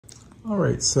All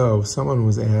right, so someone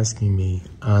was asking me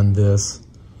on this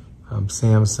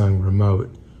Samsung remote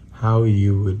how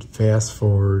you would fast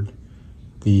forward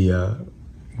the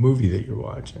movie that you're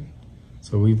watching.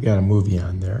 So we've got a movie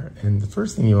on there, and the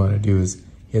first thing you want to do is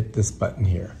hit this button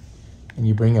here, and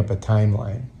you bring up a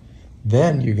timeline.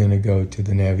 Then you're going to go to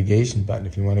the navigation button.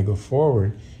 If you want to go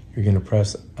forward, you're going to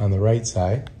press on the right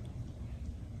side,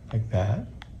 like that,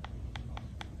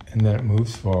 and then it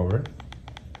moves forward.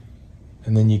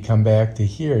 And then you come back to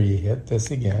here, you hit this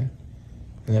again,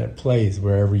 and then it plays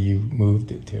wherever you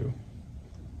moved it to.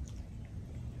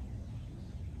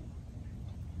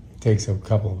 It takes a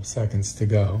couple of seconds to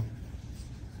go.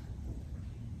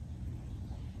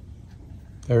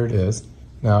 There it is.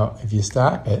 Now, if you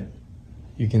stop it,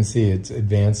 you can see it's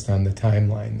advanced on the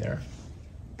timeline there.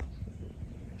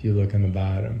 If you look on the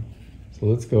bottom. So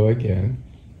let's go again.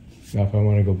 Now, if I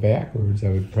want to go backwards, I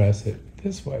would press it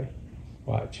this way.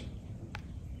 Watch.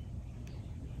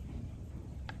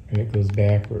 And it goes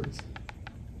backwards.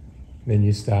 Then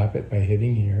you stop it by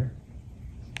hitting here.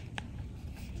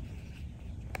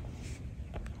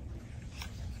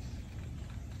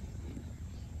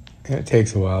 And it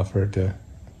takes a while for it to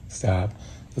stop.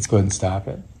 Let's go ahead and stop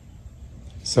it.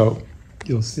 So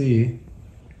you'll see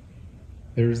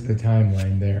there's the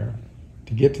timeline there.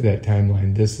 To get to that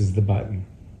timeline, this is the button.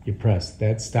 You press,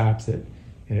 that stops it,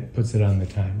 and it puts it on the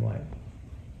timeline.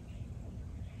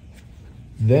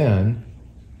 Then,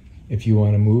 if you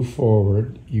want to move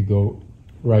forward, you go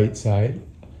right side.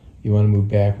 You want to move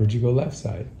backwards, you go left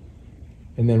side.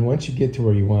 And then once you get to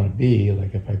where you want to be,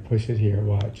 like if I push it here,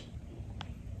 watch.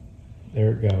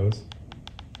 There it goes.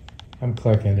 I'm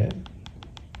clicking it.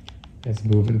 It's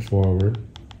moving forward.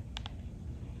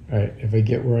 All right, if I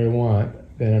get where I want,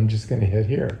 then I'm just going to hit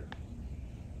here.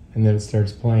 And then it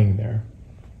starts playing there.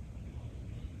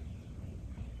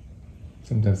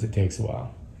 Sometimes it takes a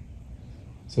while.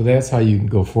 So that's how you can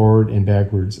go forward and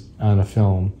backwards on a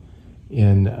film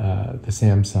in the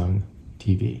Samsung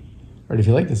TV. All right, if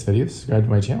you like this video, subscribe to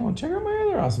my channel and check out my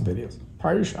other awesome videos.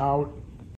 Peace out.